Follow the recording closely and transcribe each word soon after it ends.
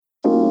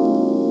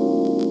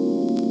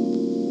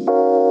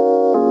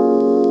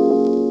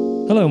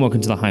Hello and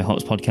welcome to the High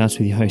Hops podcast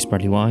with your host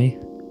Bradley Y.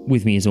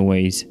 With me as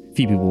always,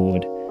 Phoebe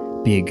Ward,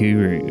 Beer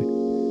Guru.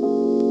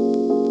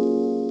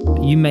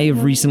 You may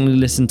have recently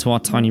listened to our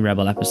Tiny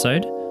Rebel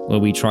episode, where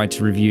we tried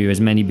to review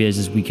as many beers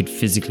as we could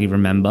physically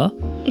remember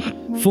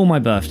for my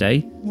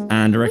birthday,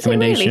 and a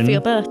recommendation. Was it really for your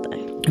birthday?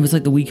 It was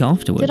like the week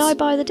afterwards. Did I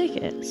buy the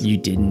tickets? You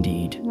did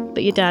indeed.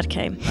 But your dad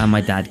came. And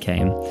my dad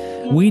came.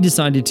 We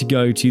decided to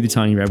go to the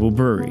Tiny Rebel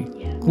Brewery.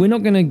 We're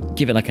not going to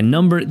give it like a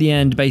number at the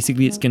end.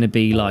 Basically, it's going to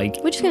be like...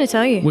 We're just going to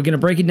tell you. We're going to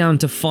break it down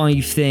to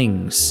 5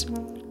 things.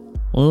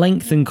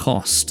 Length and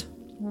cost.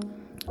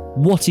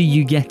 What are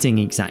you getting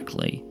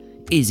exactly?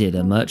 Is it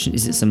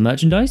some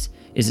merchandise?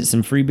 Is it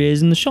some free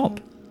beers in the shop?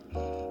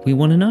 We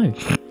want to know.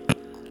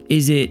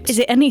 Is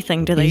it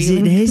anything? Do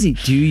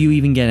you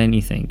even get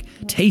anything?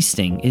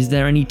 Tasting. Is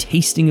there any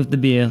tasting of the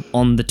beer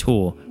on the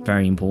tour?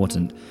 Very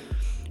important.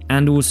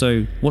 And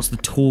also, what's the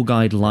tour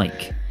guide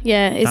like?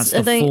 Yeah,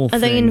 are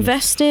they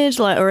invested,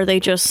 like, or are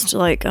they just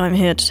like, I'm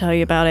here to tell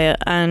you about it?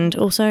 And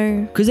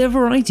also, because there are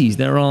varieties.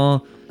 There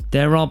are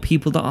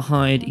people that are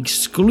hired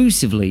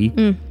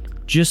exclusively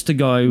just to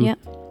go. Yep.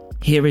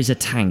 Here is a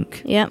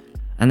tank. Yep.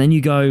 And then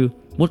you go,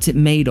 what's it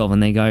made of?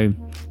 And they go,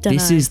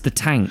 this is the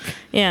tank.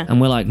 Yeah. And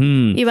we're like,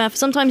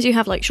 Sometimes you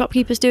have like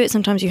shopkeepers do it.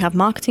 Sometimes you have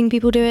marketing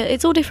people do it.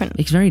 It's all different.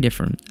 It's very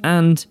different.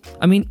 And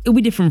I mean, it'll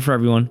be different for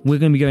everyone. We're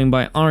going to be going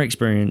by our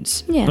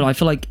experience. Yeah. But I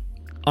feel like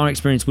our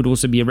experience would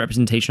also be a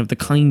representation of the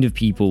kind of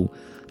people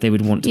they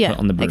would want to put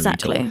on the brewery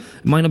exactly. tour.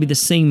 It might not be the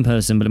same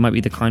person, but it might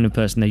be the kind of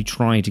person they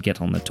try to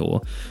get on the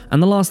tour.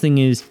 And the last thing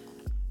is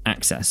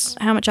access.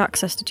 How much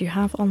access did you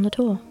have on the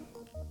tour?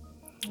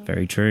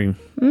 Very true.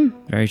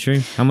 Very true.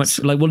 How much,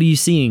 like, what are you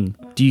seeing?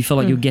 Do you feel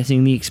like you're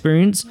getting the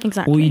experience?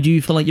 Exactly. Or do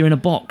you feel like you're in a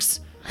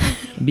box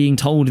being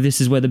told this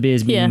is where the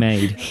beer's being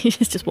made? It's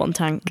just one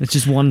tank. It's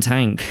just one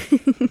tank.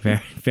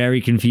 Very,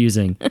 very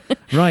confusing.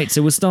 Right,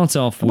 so we'll start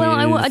off with...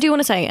 Well, I do want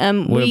to say...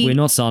 we're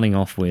not starting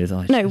off with...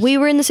 we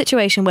were in the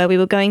situation where we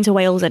were going to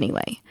Wales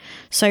anyway.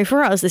 So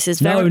for us, this is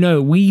very...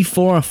 No, we,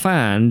 for a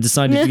fan,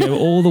 decided to go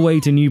all the way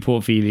to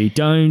Newport, Phoebe.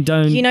 Don't...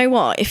 You know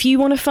what? If you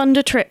want to fund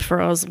a trip for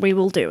us, we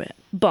will do it.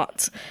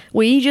 But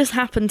we just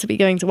happened to be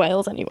going to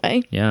Wales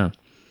anyway. Yeah.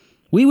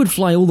 We would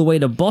fly all the way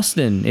to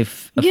Boston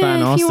if a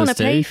fan asked us to. Yeah, if you want to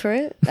pay for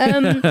it.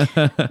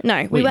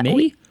 No.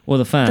 Me? Or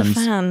the fans? The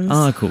fans.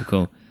 Ah,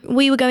 cool.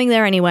 We were going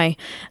there anyway.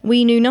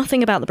 We knew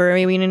nothing about the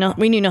brewery. We knew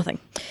nothing.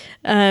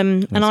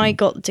 And I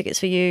got the tickets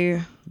for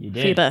you for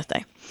your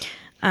birthday.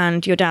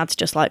 And your dad's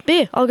just like,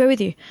 beer, I'll go with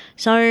you.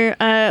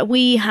 So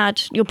we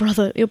had your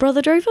brother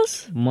drove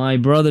us? My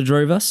brother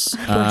drove us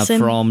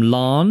from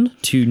Larne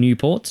to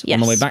Newport on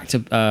the way back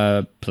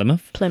to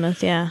Plymouth.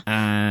 Plymouth, yeah.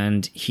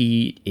 And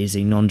he is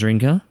a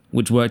non-drinker,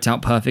 which worked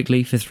out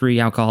perfectly for 3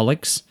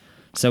 alcoholics.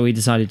 So we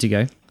decided to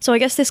go. So I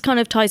guess this kind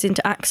of ties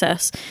into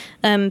access,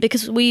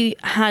 because we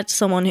had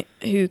someone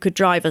who could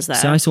drive us there.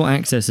 So I saw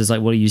access as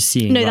like, what are you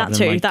seeing? No, that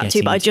too.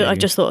 But I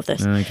just thought of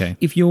this. Okay.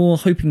 If you're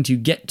hoping to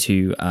get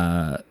to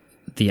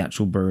the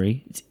actual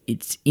brewery,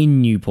 it's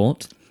in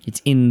Newport.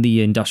 It's in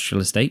the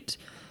industrial estate.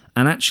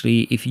 And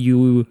actually, if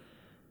you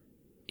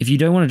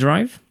don't want to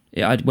drive,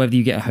 whether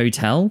you get a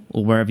hotel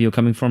or wherever you're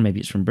coming from, maybe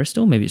it's from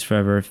Bristol, maybe it's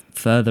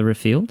further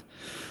afield.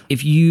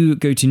 If you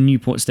go to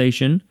Newport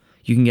Station,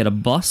 you can get a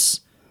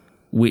bus,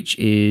 which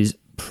is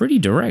pretty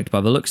direct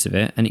by the looks of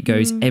it, and it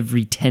goes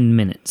every 10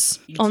 minutes.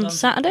 On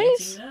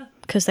Saturdays?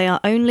 Because they are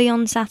only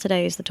on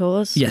Saturdays, the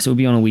tours. Yes, it will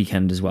be on a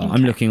weekend as well. Okay.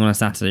 I'm looking on a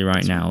Saturday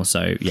right now,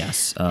 so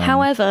yes.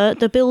 However,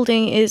 the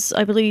building is,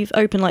 I believe,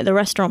 open, like the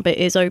restaurant bit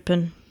is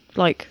open,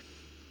 like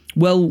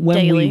when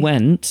daily. We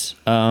went,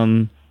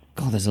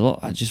 God, there's a lot.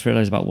 I just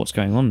realised about what's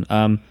going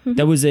on.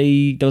 There was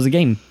a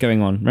game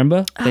going on,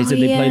 remember? They said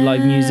they played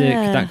live music,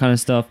 that kind of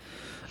stuff.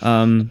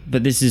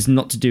 But this is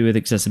not to do with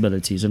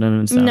accessibility, so I don't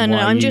understand No,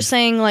 I'm just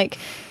saying, like,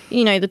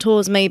 the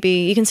tours maybe,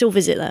 you can still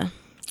visit there.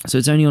 So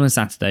it's only on a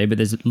Saturday, but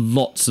there's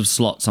lots of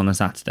slots on a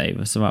Saturday.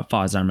 So as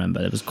far as I remember,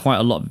 there was quite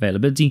a lot of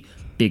availability,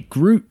 big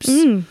groups,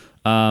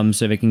 so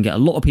they can get a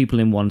lot of people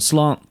in one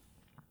slot,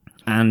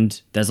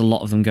 and there's a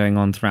lot of them going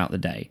on throughout the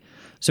day.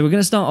 So we're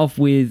going to start off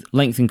with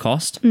length and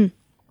cost.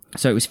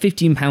 So it was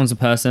 £15 a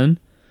person,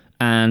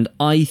 and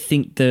I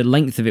think the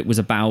length of it was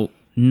about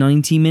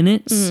 90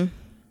 minutes.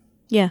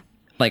 Yeah.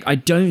 Like, I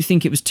don't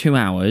think it was 2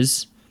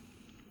 hours,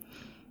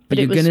 but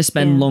you're going to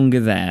spend longer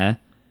there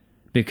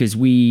because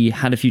we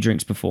had a few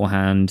drinks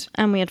beforehand.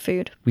 And we had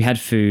food.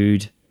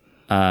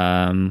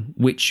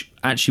 Which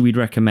actually we'd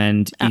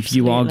recommend if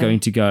you are going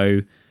to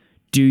go,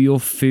 do your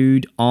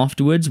food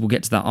afterwards. We'll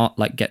get to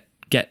that,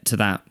 get to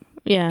that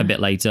a bit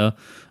later.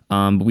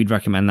 But we'd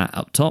recommend that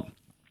up top.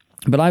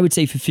 But I would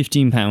say for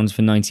 £15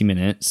 for 90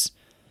 minutes,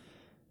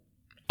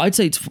 I'd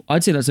say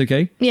that's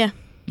okay. Yeah.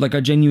 Like, I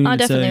genuinely would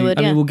definitely say, would,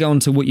 I mean, we'll get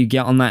on to what you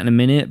get on that in a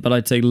minute, but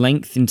I'd say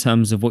length in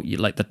terms of what you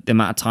like, the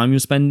amount of time you're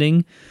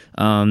spending.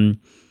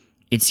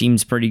 It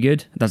seems pretty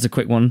good. That's a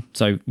quick one.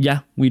 So yeah,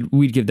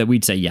 we'd give that.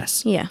 We'd say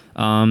yes. Yeah.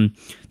 The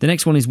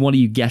next one is, what are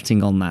you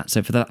getting on that?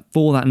 So for that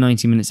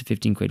 90 minutes of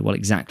 15 quid, what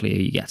exactly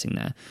are you getting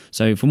there?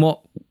 So from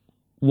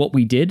what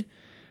we did,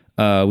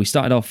 we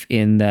started off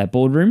in their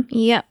boardroom.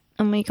 Yeah.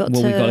 and we got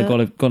Well,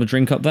 we got a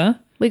drink up there.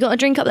 We got a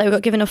drink up there. We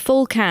got given a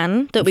full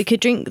can that we could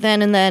drink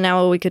then and there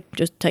now, or we could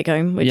just take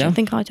home, which I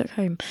think I took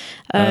home.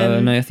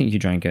 No, I think you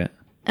drank it.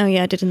 Oh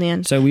yeah, I did in the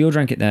end. So we all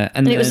drank it there,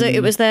 and it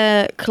was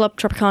their Club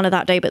Tropicana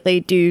that day, but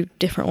they do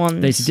different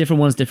ones. They do different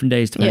ones, different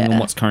days, depending on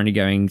what's currently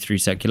going through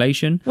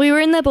circulation. We were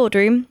in their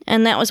boardroom,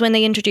 and that was when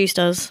they introduced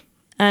us.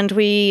 And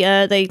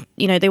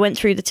they went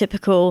through the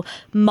typical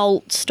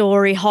malt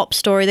story, hop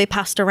story. They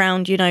passed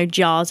around,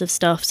 jars of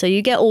stuff. So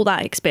you get all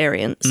that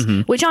experience,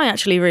 which I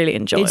actually really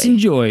enjoy. It's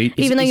enjoy.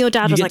 Even though your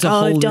dad was like,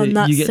 "Oh, I've done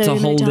that so many times." You get to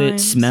hold it,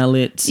 smell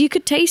it. You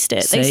could taste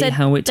it. They said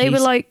how it tastes. They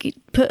were like,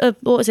 put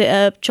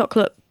a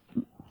chocolate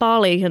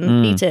barley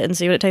and eat it and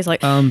see what it tastes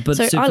like. But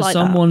so I for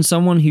like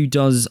someone who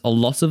does a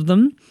lot of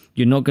them,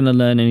 you're not going to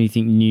learn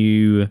anything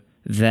new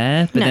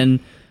there. But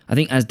then I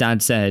think, as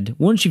Dad said,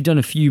 once you've done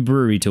a few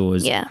brewery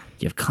tours,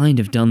 you've kind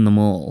of done them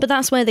all. But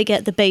that's where they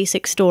get the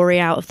basic story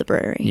out of the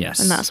brewery. Yes,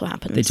 and that's what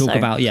happens. They talk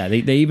about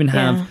they even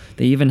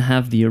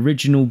have the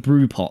original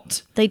brew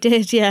pot. They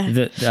did, yeah.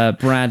 That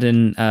Brad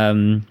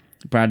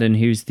and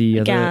who's the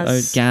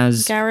other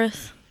Gaz.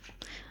 Gareth.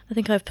 I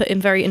think I've put him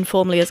very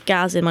informally as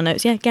Gaz in my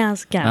notes. Yeah,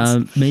 Gaz.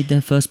 Made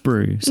their first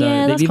brew.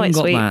 So they've even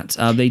got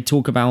that. They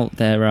talk about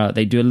their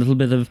they do a little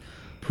bit of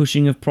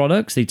pushing of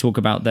products. They talk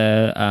about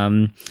their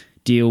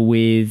deal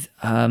with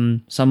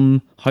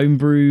some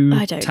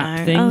homebrew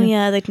tap thing. Oh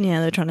yeah,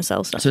 they're trying to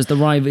sell stuff. So it's the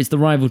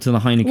rival to the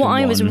Heineken. What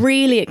I was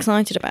really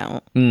excited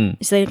about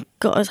is they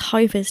got us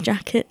high-vis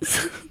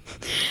jackets.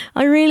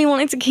 I really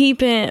wanted to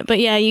keep it, but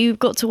yeah, you've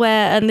got to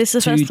wear, and this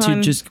is the first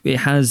time. It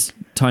has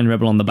Tiny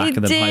Rebel on the back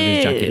of the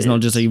high-vis jacket. It's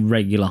not just a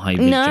regular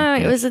high-vis jacket. No,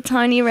 it was a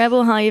Tiny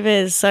Rebel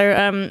high-vis.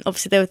 So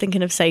obviously they were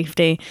thinking of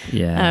safety.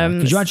 Yeah,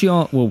 because you actually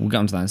are. Well, we'll get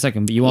onto that in a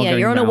second. But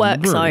you're on a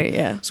work site.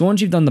 Yeah. So once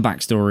you've done the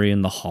backstory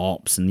and the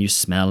hops and you're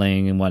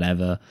smelling and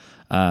whatever.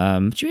 Do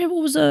you remember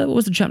what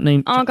was the chap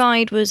name? Our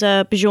guide was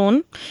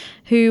Bjorn,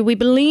 who we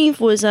believe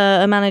was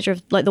a manager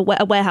of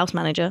a warehouse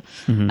manager.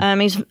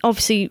 He's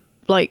obviously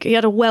he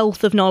had a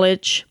wealth of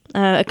knowledge,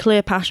 a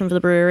clear passion for the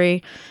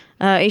brewery.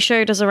 He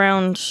showed us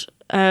around.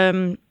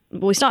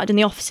 We started in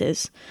the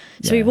offices,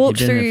 so we walked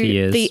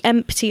through the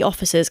empty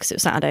offices because it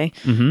was Saturday,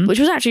 which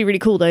was actually really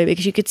cool though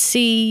because you could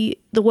see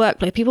the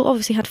workplace. People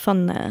obviously had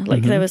fun there.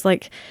 There was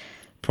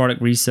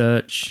product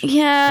research,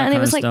 and it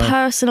was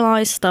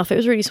personalized stuff. It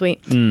was really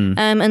sweet. And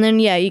then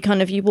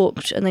you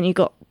walked, and then you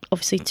got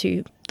obviously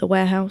to the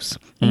warehouse.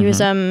 He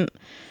was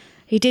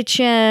he did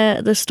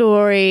share the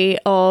story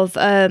of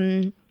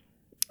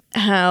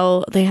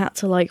how they had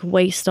to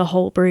waste a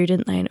whole brew,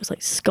 didn't they? And it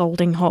was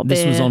scalding hot beer.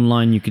 This was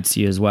online, you could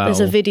see as well. There's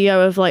a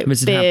video of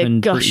beer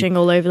gushing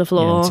all over the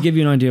floor. To give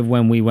you an idea of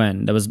when we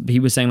went, he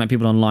was saying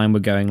people online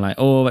were going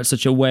oh, that's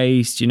such a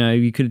waste,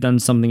 you could have done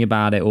something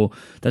about it, or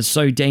that's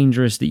so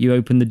dangerous that you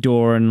opened the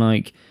door and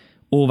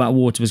all that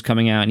water was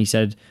coming out. And he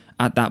said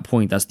at that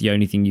point that's the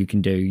only thing you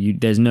can do.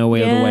 There's no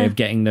other way of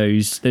getting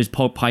those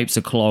pipes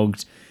are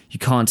clogged. You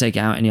can't take it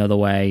out any other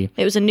way.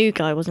 It was a new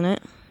guy, wasn't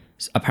it?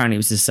 Apparently it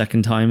was his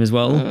second time as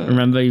well.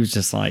 Remember, he was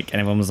just and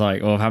everyone was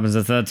if it happens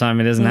the third time,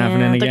 it isn't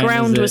happening again. The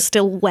ground was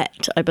still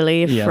wet, I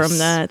believe, from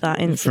that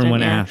incident. From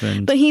when it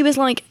happened. But he was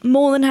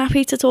more than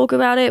happy to talk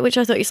about it, which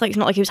I thought it's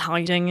not like he was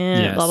hiding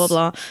it, blah, blah,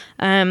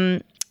 blah.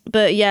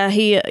 But yeah,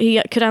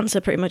 he could answer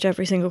pretty much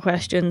every single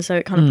question, so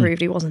it kind of proved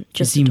he wasn't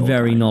just He seemed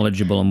very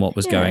knowledgeable on what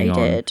was going on.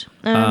 He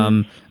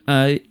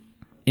did.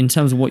 In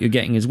terms of what you're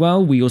getting as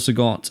well, we also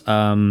got...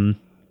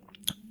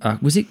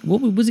 was it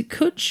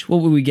Kutch?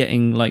 What were we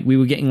getting? We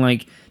were getting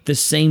the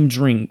same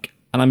drink,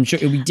 and I'm sure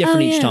it'll be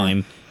different each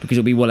time because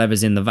it'll be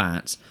whatever's in the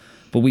vat.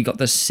 But we got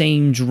the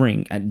same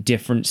drink at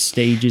different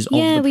stages of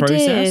the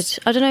process. Yeah, we did.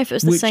 I don't know if it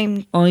was the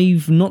same.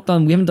 I've not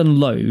done. We haven't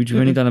done loads.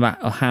 We've only done about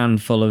a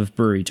handful of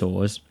brewery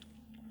tours.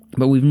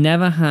 But we've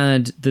never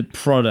had the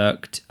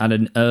product at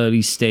an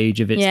early stage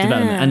of its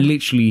development. And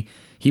literally,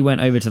 he went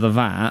over to the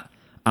vat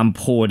and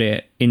poured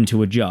it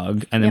into a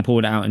jug and then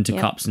poured it out into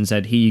cups and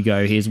said, here you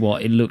go, here's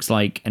what it looks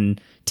like and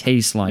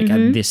tastes like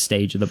at this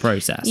stage of the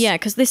process. Yeah,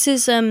 because this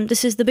is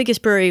the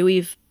biggest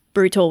brewery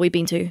tour we've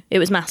been to. It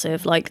was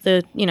massive.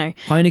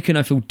 Heineken,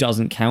 I feel,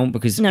 doesn't count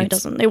because it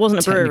doesn't. It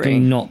wasn't a brewery.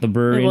 Not the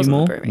brewery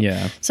anymore.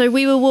 Yeah. So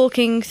we were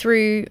walking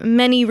through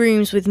many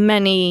rooms with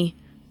many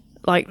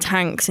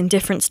tanks in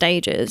different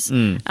stages,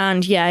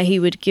 and he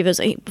would give us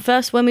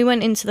first when we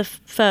went into the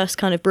first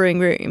kind of brewing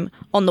room.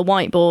 On the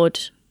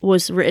whiteboard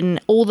was written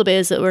all the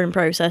beers that were in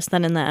process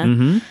then and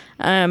there,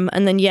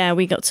 and then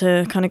we got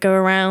to kind of go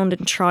around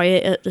and try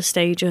it at the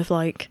stage of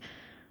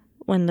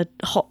when the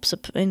hops are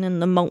put in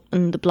and the malt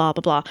and the blah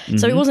blah blah.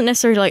 So it wasn't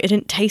necessarily it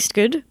didn't taste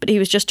good, but he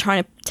was just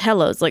trying to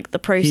tell us the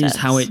process. Here's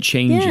how it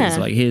changes.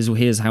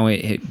 Here's how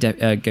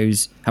it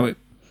goes.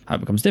 How it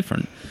becomes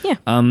different. Yeah.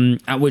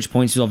 At which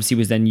point, obviously,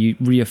 was then you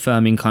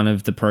reaffirming kind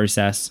of the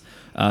process.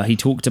 He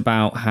talked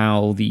about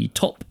how the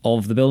top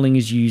of the building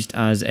is used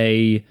as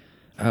a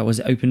was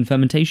it open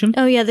fermentation?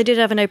 Oh yeah, they did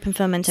have an open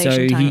fermentation.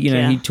 So tank,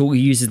 he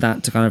uses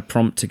that to kind of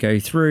prompt to go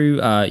through.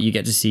 You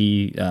get to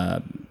see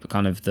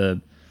kind of the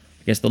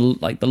I guess the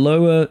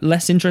lower,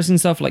 less interesting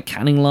stuff like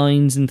canning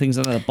lines and things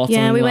like that. Bottling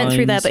Yeah, we went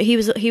through there, lines. but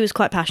he was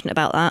quite passionate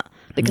about that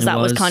because that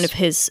was kind of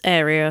his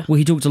area. Well,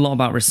 he talked a lot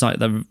about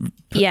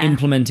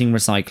implementing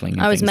recycling.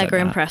 And I was things mega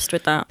like that. impressed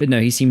with that. But no,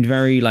 he seemed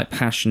very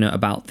passionate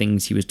about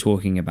things he was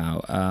talking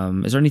about.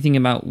 Is there anything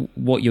about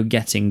what you're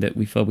getting that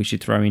we feel we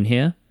should throw in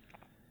here?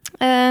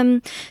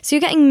 So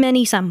you're getting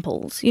many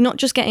samples. You're not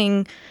just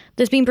getting.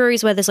 There's been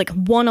breweries where there's like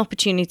one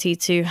opportunity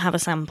to have a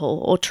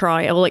sample or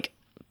try or like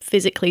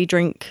physically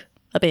drink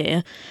a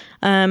beer,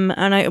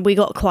 and we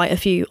got quite a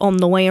few on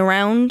the way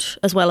around,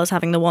 as well as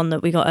having the one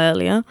that we got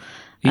earlier.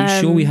 Are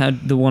you sure we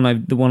had what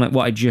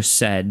I just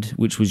said,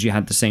 which was you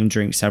had the same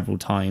drink several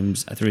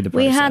times through the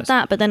process? We had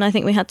that, but then I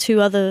think we had 2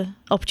 other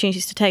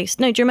opportunities to taste.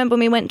 No, do you remember when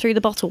we went through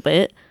the bottle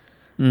bit?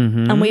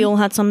 Mm-hmm. And we all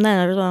had some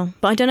there as well.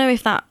 But I don't know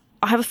if that.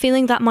 I have a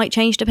feeling that might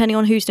change depending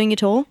on who's doing your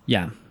tour.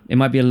 Yeah. It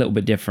might be a little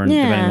bit different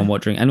depending on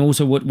what drink, and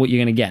also what you're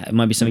going to get. It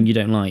might be something you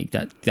don't like.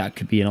 That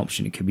could be an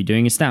option. It could be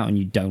doing a stout and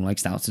you don't like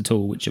stouts at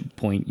all, which at a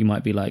point you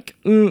might be like,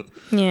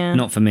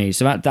 not for me.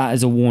 So that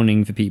is a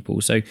warning for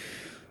people. So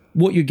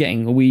what you're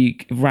getting, we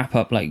wrap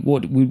up like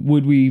what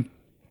would we?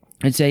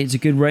 I'd say it's a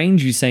good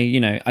range. You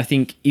say, I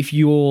think if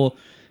you've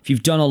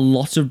done a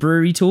lot of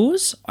brewery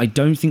tours, I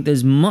don't think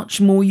there's much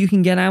more you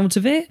can get out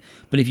of it.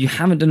 But if you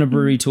haven't done a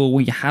brewery tour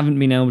where you haven't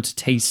been able to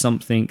taste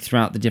something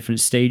throughout the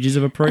different stages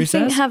of a process, I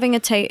think having a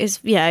taste is,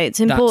 it's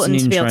important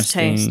to be able to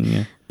taste.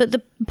 Yeah. But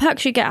the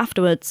perks you get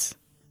afterwards,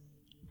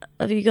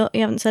 you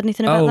haven't said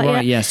anything about that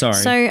yet? Yeah, sorry.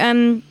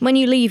 So when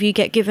you leave, you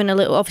get given a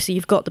little, obviously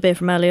you've got the beer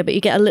from earlier, but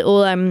you get a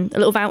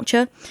little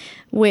voucher,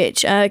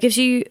 which gives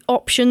you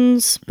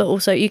options, but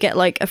also you get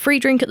like a free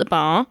drink at the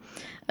bar,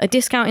 a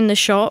discount in the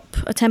shop,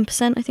 a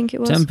 10%, I think it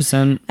was.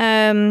 10%.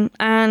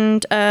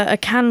 And a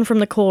can from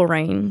the core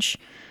range.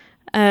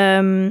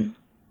 I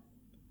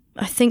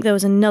think there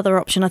was another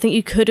option. I think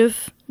you could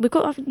have.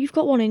 You've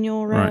got one in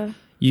your. Right.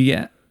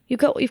 You've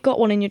got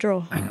one in your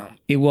drawer. Hang on.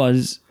 It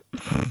was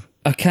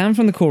a can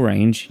from the core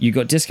range. You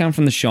got discount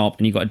from the shop,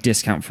 and you got a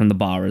discount from the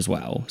bar as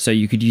well. So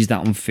you could use that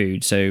on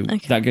food. So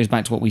that goes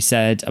back to what we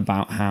said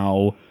about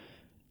how.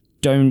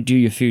 Don't do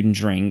your food and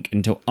drink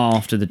until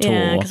after the tour.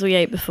 Yeah, because we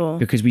ate before.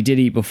 Because we did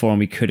eat before and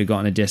we could have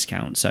gotten a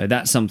discount. So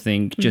that's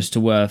something just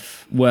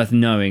worth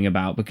knowing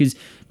about. Because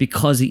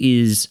it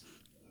is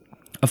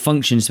a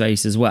function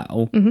space as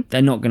well,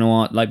 they're not going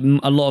to... Like,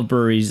 a lot of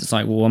breweries, it's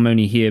like, well, I'm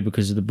only here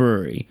because of the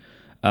brewery.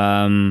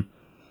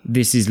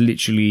 This is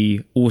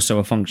literally also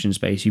a function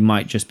space. You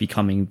might just be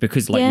coming...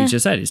 Because, like we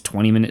just said, it's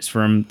 20 minutes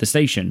from the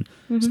station.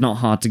 It's not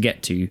hard to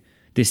get to.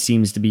 This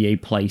seems to be a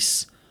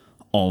place...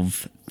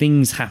 of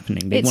things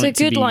happening. It's a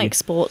good like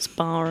sports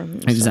bar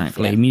and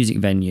exactly stuff, music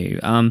venue.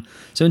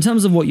 So in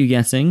terms of what you're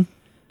getting,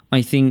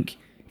 I think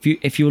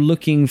if you're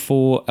looking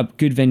for a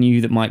good venue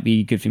that might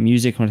be good for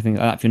music or anything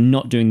like that, if you're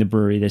not doing the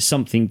brewery, there's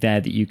something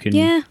there that you can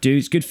do.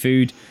 It's good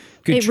food.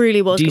 It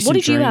really was. What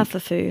did you drink. have for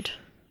food?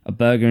 A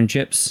burger and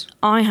chips.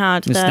 I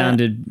had the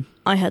standard.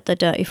 I had the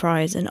dirty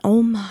fries, and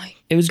oh my!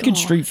 It was good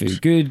street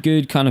food.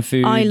 Good kind of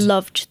food. I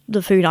loved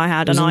the food I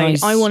had, and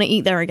I want to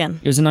eat there again.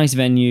 It was a nice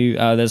venue.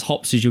 There's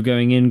hops as you're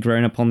going in,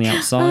 growing up on the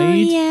outside. Oh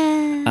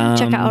yeah.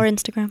 Check out our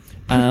Instagram.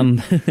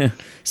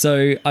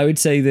 So I would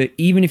say that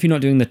even if you're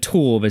not doing the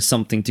tour, there's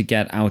something to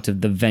get out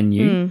of the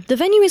venue. The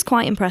venue is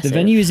quite impressive. The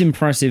venue is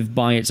impressive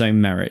by its own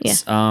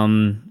merits.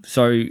 Yeah.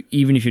 So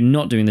even if you're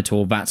not doing the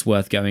tour, that's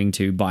worth going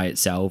to by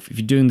itself. If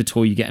you're doing the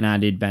tour, you get an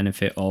added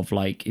benefit of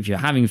like, if you're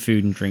having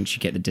food and drinks,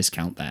 you get the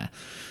discount there.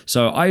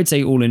 So I would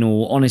say all in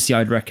all, honestly,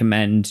 I'd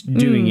recommend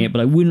doing it,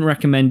 but I wouldn't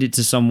recommend it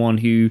to someone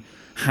who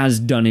has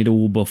done it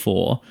all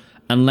before,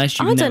 unless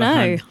you've never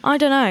had... I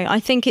don't know. I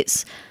think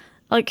it's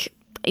like...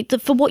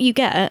 For what you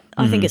get,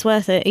 I think it's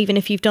worth it. Even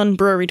if you've done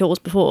brewery tours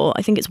before,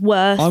 I think it's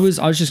worth. I was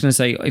just going to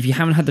say, if you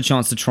haven't had the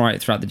chance to try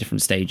it throughout the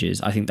different stages,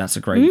 I think that's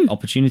a great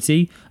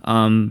opportunity.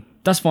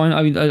 That's fine.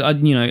 I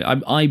mean,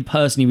 I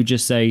personally would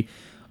just say,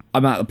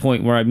 I'm at the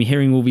point where I'm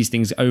hearing all these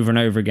things over and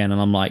over again,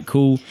 and I'm like,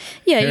 cool.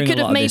 Yeah, you could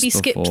have maybe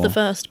skipped the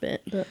first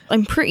bit, but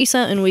I'm pretty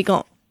certain we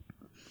got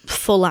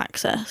full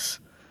access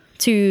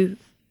to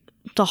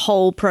the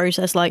whole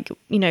process, like,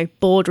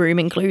 boardroom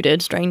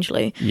included,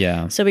 strangely.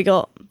 Yeah. So we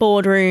got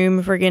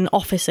boardroom, friggin'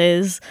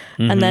 offices,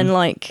 and then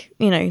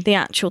the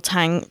actual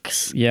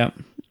tanks. Yeah.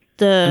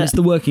 And it's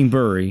the working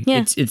brewery.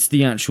 Yeah. It's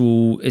the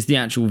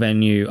actual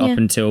venue up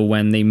until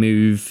when they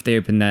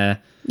open their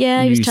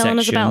he was telling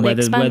us about the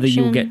expansion. Whether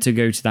you'll get to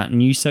go to that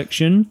new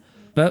section.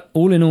 But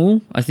all in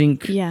all, I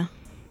think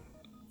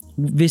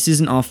this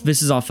is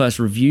our first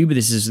review, but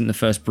this isn't the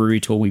first brewery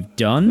tour we've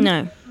done.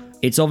 No.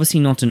 It's obviously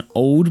not an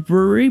old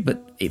brewery,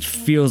 but it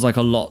feels like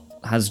a lot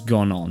has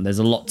gone on. There's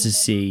a lot to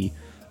see.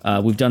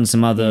 We've done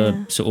some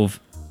other sort of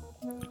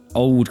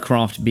old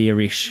craft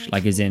beerish,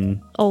 like as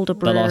in older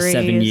breweries, the last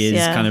 7 years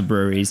kind of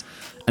breweries.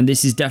 And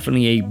this is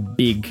definitely a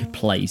big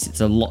place.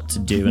 It's a lot to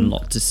do and a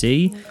lot to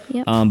see.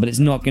 Yep. But it's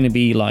not going to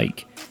be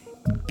like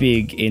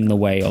big in the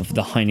way of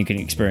the Heineken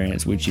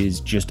experience, which is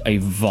just a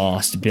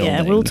vast building.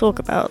 Yeah, we'll talk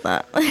about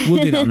that.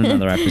 We'll do that on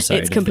another episode.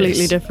 It's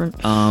completely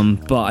different.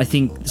 But I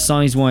think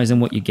size-wise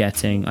and what you're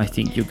getting, I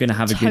think you're going to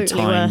have a good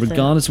time,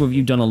 regardless of whether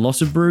you've done a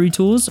lot of brewery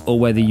tours or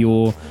whether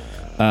you're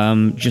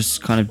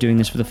just kind of doing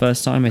this for the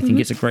first time. I think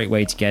it's a great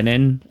way to get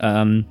in.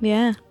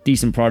 Yeah.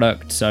 Decent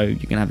product, so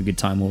you can have a good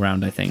time all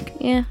round, I think.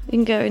 Yeah,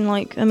 you can go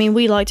in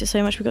we liked it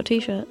so much we got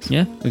t-shirts.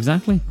 Yeah,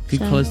 exactly.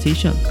 Good colours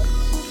t-shirt.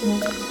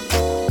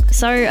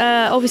 So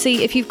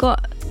obviously, if you've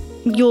got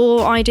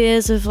your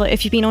ideas of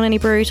if you've been on any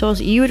brewery tours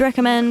that you would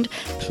recommend,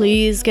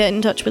 please get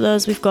in touch with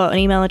us. We've got an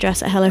email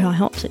address at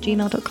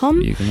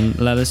hellohihops@gmail.com. You can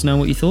let us know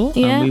what you thought,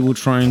 and we will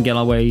try and get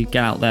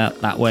out there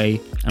that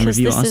way and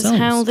review it ourselves. This is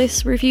how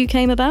this review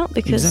came about,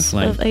 because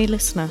of a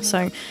listener.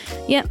 So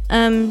yeah,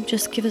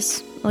 just give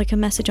us a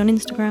message on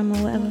Instagram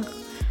or whatever.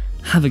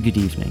 Have a good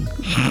evening.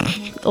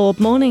 Or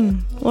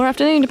morning or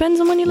afternoon,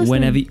 depends on when you're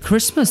listening. Whenever,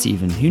 Christmas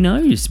even, who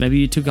knows? Maybe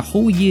you took a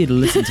whole year to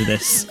listen to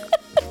this.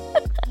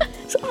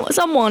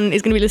 Someone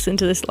is going to be listening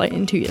to this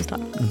in 2 years'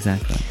 time.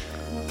 Exactly.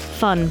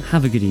 Fun.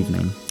 Have a good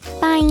evening.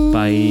 Bye.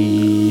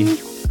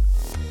 Bye.